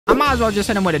might as well just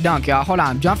hit him with a dunk, y'all. Hold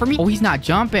on. Jump for me. Oh, he's not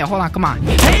jumping. Hold on. Come on.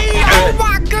 Hey, oh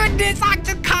my goodness. I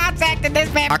just contacted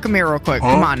this man. All right, come here real quick.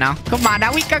 Come on now. Come on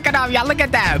now. We cooking up, y'all. Look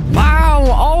at that. Wow.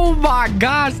 Oh my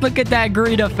gosh. Look at that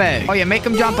green effect. Oh yeah, make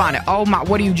him jump on it. Oh my.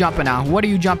 What are you jumping on? What are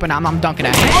you jumping on? I'm dunking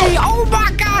at. Hey, oh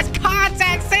my gosh.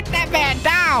 Contact. Sit that man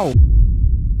down.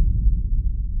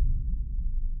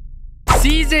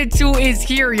 Season 2 is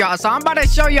here, y'all. So I'm about to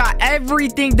show y'all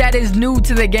everything that is new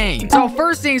to the game. So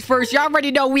first things first, y'all already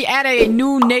know we added a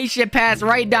new nation pass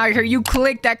right down here. You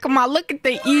click that. Come on, look at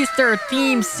the Easter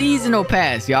themed seasonal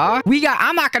pass, y'all. We got,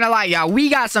 I'm not gonna lie, y'all, we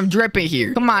got some dripping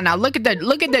here. Come on now, look at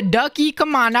the ducky.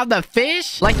 Come on now, the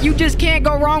fish. Like, you just can't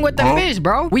go wrong with the fish,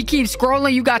 bro. We keep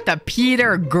scrolling. You got the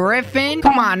Peter Griffin.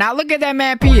 Come on now, look at that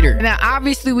man Peter. And then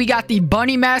obviously we got the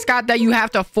bunny mascot that you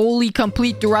have to fully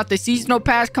complete throughout the seasonal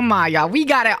pass. Come on, y'all. We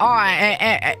got it all.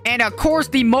 And of course,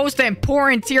 the most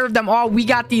important tier of them all, we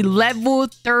got the level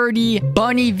 30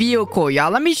 bunny vehicle,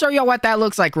 y'all. Let me show y'all what that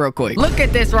looks like real quick. Look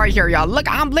at this right here, y'all. Look,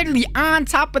 I'm literally on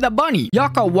top of the bunny. Y'all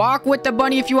can walk with the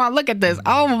bunny if you want. Look at this.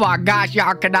 Oh my gosh,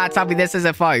 y'all cannot tell me this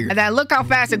isn't fire. And then look how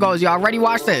fast it goes, y'all. Ready?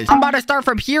 Watch this. I'm about to start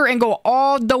from here and go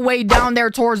all the way down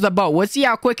there towards the boat. Let's see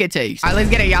how quick it takes. All right, let's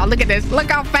get it, y'all. Look at this. Look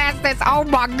how fast this. Oh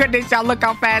my goodness, y'all. Look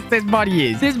how fast this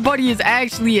bunny is. This bunny is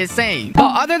actually insane.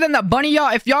 But other than the bunny,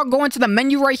 y'all, if y'all go into the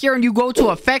menu right here and you go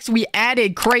to effects, we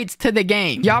added crates to the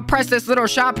game. Y'all press this little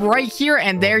shop right here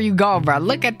and there you go, bro.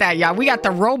 Look at that, y'all. We got the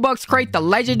Robux crate, the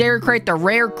legendary crate, the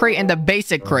rare crate, and the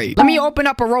basic crate. Let me open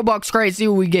up a Robux crate, see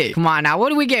what we get. Come on now, what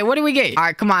do we get? What do we get? All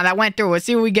right, come on, that went through. Let's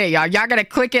see what we get, y'all. Y'all gotta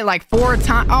click it like 4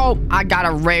 times. Oh, I got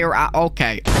a rare.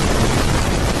 Okay.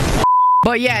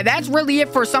 But yeah, that's really it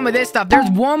for some of this stuff. There's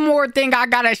one more thing I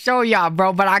gotta show y'all,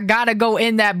 bro. But I gotta go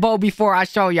in that boat before I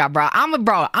show y'all, bro. I'ma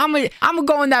go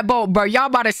in that boat, bro. Y'all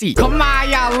about to see. Come on,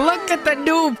 y'all. Look at the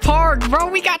new park, bro.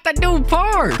 We got the new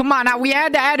park. Come on, now we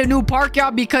had to add a new park,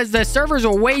 y'all, because the servers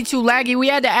were way too laggy. We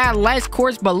had to add less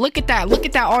courts, but look at that. Look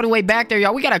at that all the way back there,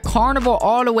 y'all. We got a carnival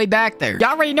all the way back there.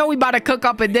 Y'all already know we about to cook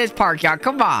up in this park, y'all.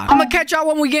 Come on. I'm gonna catch y'all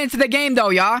when we get into the game, though,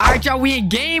 y'all. All right, y'all. We in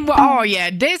game. Oh, yeah.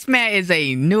 This man is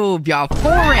a noob, y'all. 4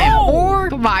 and 4.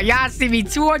 Come on, y'all see me.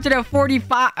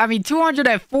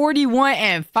 241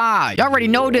 and 5. Y'all already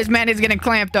know this man is getting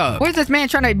clamped up. Where's this man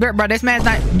trying to, bro? This man's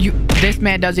not. This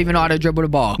man doesn't even know how to dribble the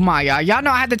ball. Come on, y'all. Y'all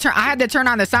know I had to turn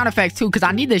on the sound effects too, because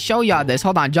I need to show y'all this.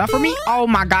 Hold on, jump for me. Oh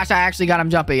my gosh, I actually got him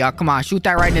jumping, y'all. Come on, shoot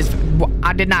that right in his.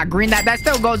 I did not green that. That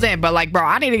still goes in, but like, bro,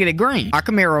 I need to get it green. All right,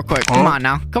 come here real quick. Come on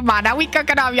now. Come on now. We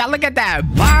cooking up, y'all. Look at that.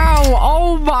 Wow.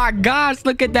 Oh my gosh.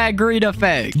 Look at that green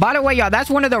effect. By the way, y'all, that's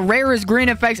one of the rarest green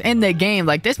effects in the game.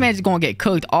 Like, this man's gonna get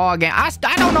cooked all game. I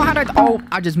don't know how to. Oh,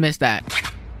 I just missed that.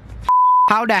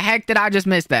 How the heck did I just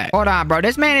miss that? Hold on, bro.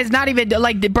 This man is not even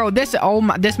like, bro, this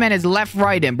man is left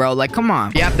righting, bro. Like, come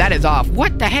on. Yep, that is off.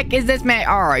 What the heck is this man?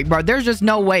 All right, bro. There's just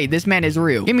no way this man is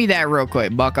real. Give me that real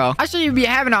quick, bucko. I shouldn't be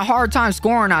having a hard time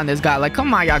scoring on this guy. Like,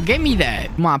 come on, y'all. Give me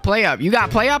that. Come on, play up. You got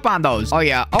to play up on those. Oh,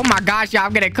 yeah. Oh, my gosh, y'all.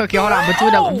 I'm going to cook you. Hold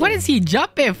on. What is he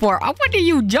jumping for? What are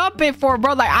you jumping for,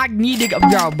 bro? Like, I need to go.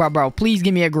 Bro. Please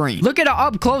give me a green. Look at it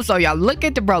up close, though, y'all. Look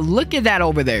at Look at that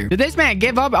over there. Did this man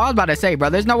give up? I was about to say, bro.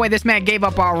 There's no way this man gave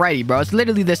up already, bro. It's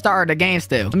literally the start of the game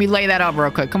still. Let me lay that up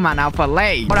real quick. Come on now,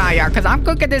 fillet. Hold on, y'all, because I'm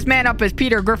cooking this man up as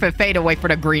Peter Griffin fade away for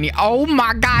the greenie. Oh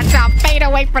my gosh, y'all, fade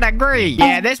away for the green.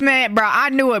 Yeah, this man, bro, I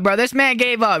knew it, bro. This man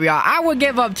gave up, y'all. I would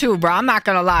give up too, bro. I'm not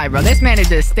gonna lie, bro. This man is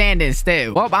just standing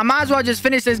still. Well, I might as well just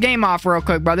finish this game off real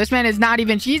quick, bro. This man is not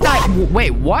even, she's not, wait,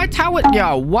 what? How would,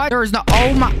 yo, what? There's no,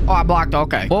 oh my, oh, I blocked,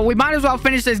 okay. Well, we might as well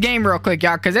finish this game real quick,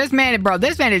 y'all, because this man, bro,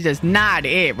 this man is just not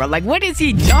it, bro. Like, what is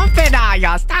he jumping on,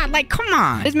 y'all? Stop, like, come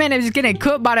on. This man is just getting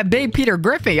cooked by the big Peter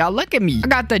Griffin, y'all. Look at me. I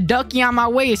got the ducky on my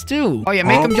waist too. Oh yeah,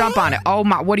 make him jump on it. Oh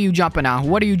my, what are you jumping on?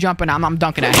 What are you jumping on? I'm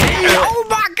dunking at him. Oh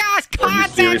my gosh,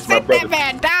 contact, sit that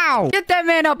man down. Get that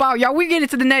man up out, y'all. We get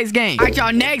into the next game. All right,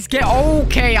 y'all, next game.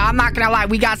 Okay, I'm not gonna lie.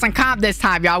 We got some comp this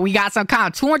time, y'all. We got some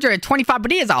comp. 225,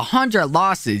 but he has 100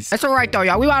 losses. That's all right though,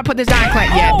 y'all. We want to put this guy in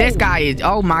class. Yeah, this guy is,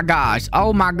 oh my gosh.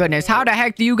 Oh my goodness. How the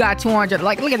heck do you got 200?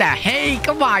 Like, look at that. Hey,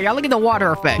 come on, y'all. Look at the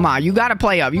water effect. Come on, you gotta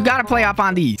play up. You gotta play up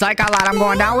on these. It's like a lot. I'm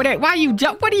going down with it. Why you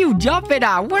jump? What are you jumping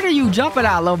at? What are you jumping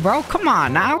at, little bro? Come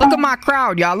on now. Look at my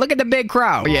crowd, y'all. Look at the big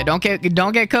crowd. Oh yeah, don't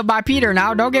get cooked by Peter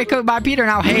now. Don't get cooked by Peter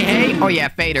now. Hey. Oh yeah,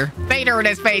 fader. fader. Fader in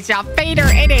his face, y'all. Fader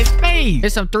in his face.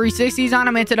 There's some 360s on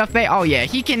him into the face. Oh, yeah.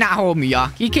 He cannot hold me, y'all.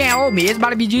 He can't hold me. It's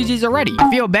about to be GG's already. I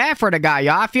feel bad for the guy,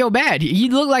 y'all. I feel bad. He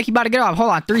looked like he about to get off.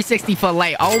 Hold on. 360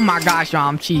 fillet. Oh, my gosh, y'all.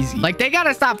 I'm cheesy. Like, they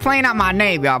gotta stop playing out my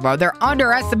name, y'all, bro. They're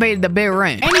underestimating the big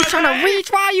ring. And he's trying to reach.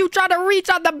 Why are you trying to reach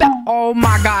on the bit? Oh,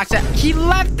 my gosh. He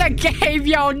left the game,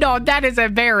 yo. No, that is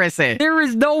embarrassing. There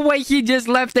is no way he just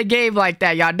left the game like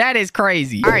that, y'all. That is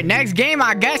crazy. All right, next game,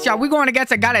 I guess, y'all. We're going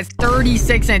against a guy that's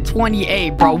 36 and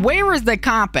 28, bro. Where is the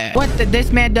comp at?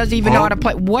 This man doesn't even know how to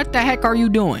play. What the heck are you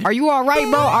doing? Are you all right,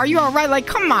 bro? Are you all right? Like,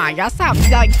 come on, y'all. Stop.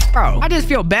 Like, bro, I just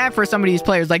feel bad for some of these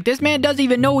players. Like, this man doesn't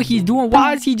even know what he's doing.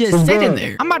 Why is he just sitting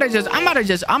there? I'm about to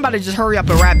just hurry up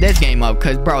and wrap this game up,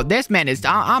 because, bro, this man is,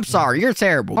 I'm sorry. You're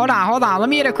terrible. Hold on. Let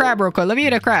me hit a crab real quick. Let me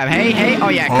hit a crab. Hey. Oh,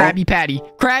 yeah, Krabby Patty.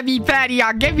 Krabby Patty,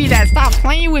 y'all. Give me that. Stop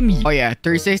playing with me. Oh, yeah,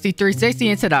 360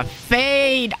 into the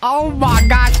fade. Oh, my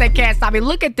gosh, they can't stop me.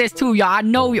 Look at this, too, y'all. I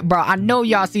know, bro. I know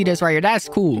y'all see this right here. That's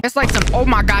cool. It's like some, oh,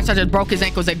 my gosh, I just broke his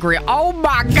ankles at grid. Oh,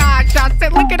 my gosh, y'all.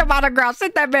 Look at him on the ground.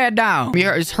 Sit that man down.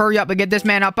 Just hurry up and get this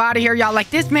man up out of here, y'all. Like,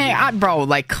 this man, bro,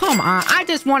 like, come on. I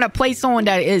just want to play someone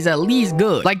that is at least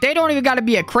good. Like, they don't even got to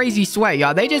be a crazy sweat,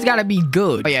 y'all. They just got to be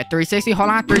good. Oh, yeah, 360. Hold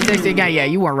on, 360 again. Yeah,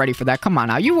 you weren't ready for that. Come on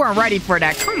now. You weren't ready for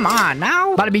that. Come on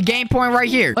now. About to be game point right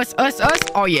here. Us.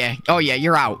 Oh, yeah.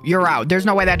 You're out. There's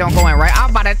no way that don't go in, right?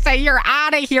 I'm about to say you're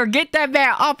out of here. Get that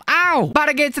man up. Ow. About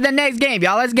to get to the next game,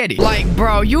 y'all. Let's get it. Like,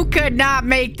 bro, you could not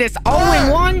make this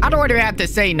 0-1. I don't even have to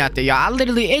say nothing, y'all.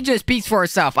 It just speaks for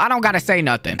itself. I don't gotta say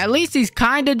nothing. At least he's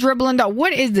kind of dribbling though.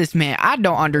 What is this, man? I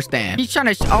don't understand. He's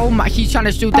trying to, he's trying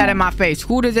to shoot that in my face.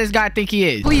 Who does this guy think he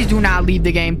is? Please do not leave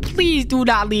the game. Please do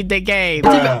not leave the game.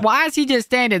 Why is he just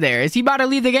standing there? Is he about to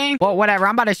leave the game? Well, whatever.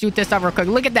 I'm about to shoot this up real quick.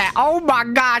 Look at that. Oh my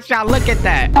gosh, y'all. Look at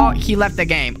that. Oh, he left the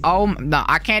game. Oh, no,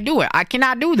 I can't do it. I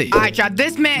cannot do this. All right, y'all.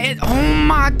 This man is, oh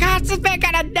my gosh, this man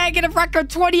got a negative record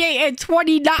 28 and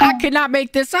 29. I cannot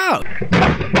make this up.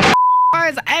 Why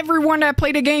is everyone that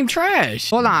played the game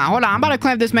trash? Hold on. I'm about to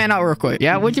clamp this man out real quick.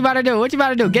 Yeah, what you about to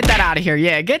do? Get that out of here.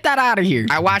 Yeah, get that out of here.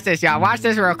 All right, watch this, y'all. Watch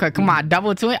this real quick. Come on,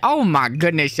 double to it. Oh, my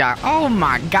goodness, y'all. Oh,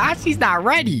 my gosh, he's not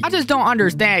ready. I just don't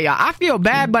understand, y'all. I feel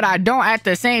bad, but I don't at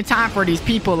the same time for these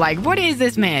people. Like, what is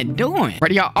this man doing?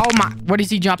 Ready, y'all? Oh, my. What is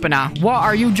he jumping on? What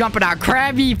are you jumping on?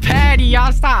 Krabby Patty,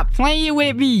 y'all. Stop playing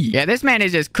with me. Yeah, this man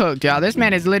is just cooked, y'all. This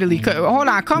man is literally cooked. Hold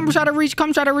on. Come try to reach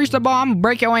the ball. I'm gonna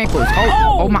break your ankles.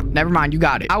 Oh, my. Never mind. You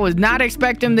got it. I was not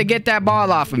expecting him to get that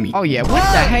ball off of me. Oh, yeah. What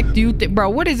the heck do you think?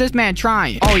 Bro, what is this man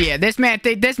trying? Oh, yeah. This man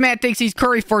thinks he's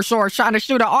Curry for sure. Trying to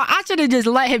shoot it. Oh, I should have just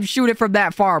let him shoot it from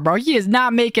that far, bro. He is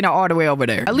not making it all the way over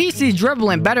there. At least he's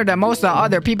dribbling better than most of the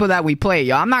other people that we play,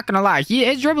 y'all. I'm not gonna lie.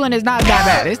 His dribbling is not that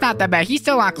bad. It's not that bad. He's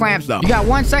still on clamps, though. You got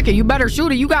 1 second. You better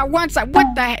shoot it. You got 1 second.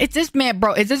 What the heck? It's this man,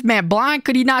 bro. Is this man blind?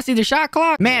 Could he not see the shot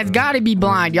clock? Man's got to be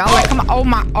blind, y'all. Like, come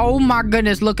on. Oh, my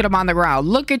goodness. Look at him on the ground.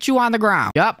 Look at you on the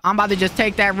ground. Yup. I'm about to just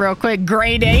take that real quick.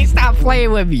 Grade A. Stop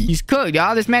playing with me. He's cooked,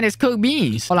 y'all. This man is cooked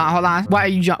beans. Hold on. Why are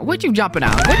you jumping? What you jumping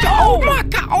out? Oh, my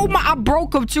God. Oh, my. I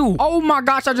broke him, too. Oh, my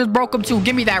gosh. I just broke him, too.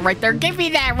 Give me that right there. Give me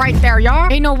that right there,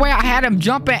 y'all. Ain't no way I had him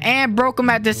jumping and broke him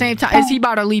at the same time. Is he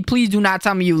about to leave? Please do not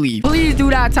tell me you leave. Please do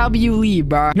not tell me you leave,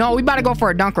 bro. No, we about to go for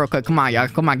a dunk real quick. Come on, y'all.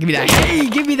 Come on. Give me that. Hey,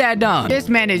 give me that dunk. This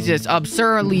man is just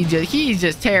absurdly he's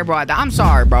just terrible at that. I'm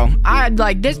sorry, bro.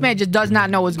 This man just does not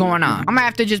know what's going on. I'm gonna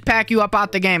have to just pack you up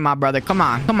out the game, my brother. Come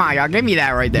on, y'all. Give me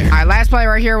that right there. All right, last play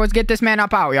right here. Let's get this man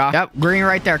up out, y'all. Yep, green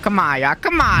right there. Come on, y'all.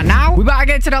 Come on now. We about to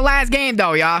get to the last game,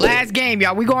 though, y'all. Last game,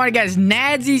 y'all. We going against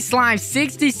Nazi Slime,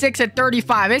 66 and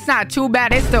 35. It's not too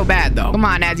bad. It's still bad, though. Come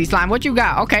on, Nazi Slime. What you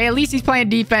got? Okay, at least he's playing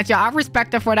defense, y'all. I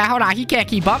respect him for that. Hold on. He can't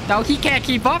keep up,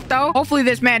 though. Hopefully,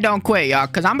 this man don't quit, y'all,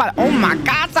 because I'm about to, oh, my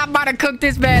gosh, I'm about to cook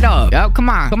this man up. Yep, come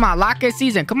on. Lock his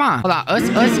season. Come on. Hold on.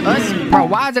 Us. Bro,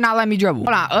 why is it not letting me dribble?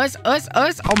 Hold on. Us.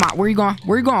 Oh, my. Where you going?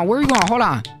 Hold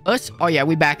on. Us. Oh, yeah,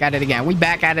 we back at it again. In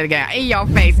your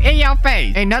face.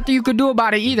 Ain't nothing you could do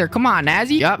about it either. Come on,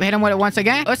 Nazi. Yup, hit him with it once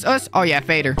again. Us. Oh, yeah,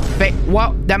 fader.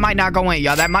 Well, that might not go in,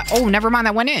 y'all. Oh, never mind.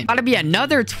 That went in. Gotta be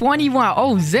another 21.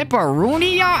 Oh,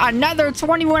 Zipper-Rooney, y'all. Another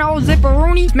 21. Oh,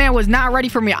 Zipper-Rooney. This man was not ready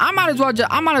for me. I might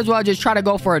as well just try to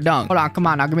go for a dunk. Hold on. Come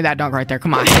on. Now, give me that dunk right there.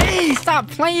 Come on. Hey, stop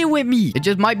playing with me. It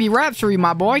just might be raps for you,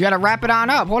 my boy. You gotta wrap it on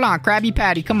up. Hold on. Krabby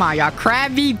Patty. Come on, y'all.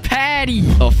 Krabby Patty.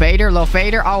 Little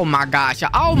fader. Oh, my gosh.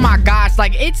 Oh, my gosh.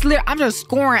 Like, I'm just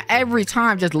scoring every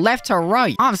time, just left to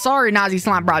right. I'm sorry, Nazi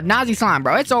Slime, bro.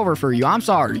 It's over for you. I'm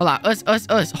sorry. Hold on. Us.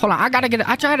 Hold on.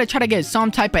 I try to get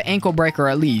some type of ankle breaker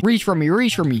at least. Reach for me. Oh,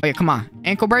 yeah, come on.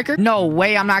 Ankle breaker? No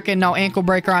way I'm not getting no ankle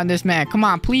breaker on this man. Come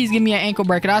on, please give me an ankle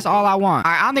breaker. That's all I want.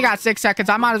 All right, I only got 6 seconds.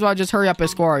 I might as well just hurry up and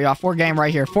score, y'all. 4 game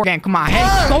right here. 4 game. Come on.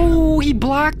 Hey. Oh, he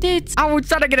blocked it. I was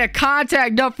trying to get a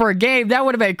contact up for a game. That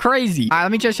would have been crazy. All right,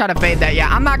 let me just try to fade that.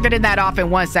 Yeah, I'm not getting that off in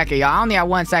 1 second, y'all. I only have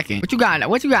 1 second. What you got?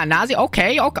 What you got, Nazi?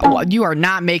 Okay. Well, you are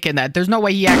not making that. There's no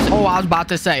way he actually... Oh, I was about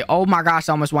to say. Oh, my gosh.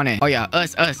 I almost went in. Oh, yeah.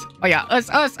 Us. Oh, yeah.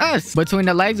 Us. Between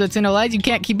the legs. You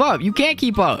can't keep up. You can't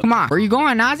keep up. Come on. Where you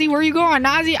going, Nazi? Where you going,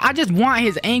 Nazi? I just want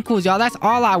his ankles, y'all. That's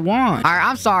all I want. All right,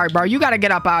 I'm sorry, bro. You gotta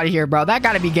get up out of here, bro. That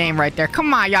gotta be game right there.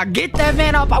 Come on, y'all. Get that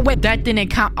man up. Wait, that didn't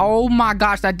count. Oh my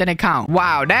gosh, that didn't count.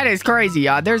 Wow, that is crazy,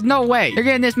 y'all. There's no way. You're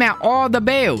getting this man all the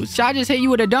bails. Should I just hit you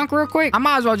with a dunk real quick? I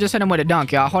might as well just hit him with a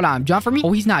dunk, y'all. Hold on. Jump for me.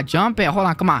 Oh, he's not jumping. Hold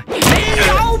on. Come on.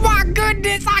 Oh my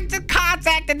goodness. I just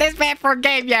contacted this man for a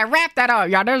game. Yeah, wrap that up,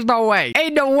 y'all. There's no way.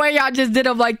 Ain't no way y'all just did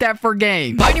him like that for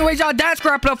game. But anyways, y'all, that's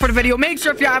wrap it up for the video. Make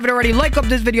sure if y'all haven't already, like up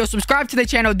this video, subscribe to the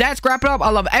channel. That's wrap it up. I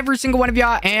love every single one of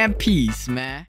y'all, and peace, man.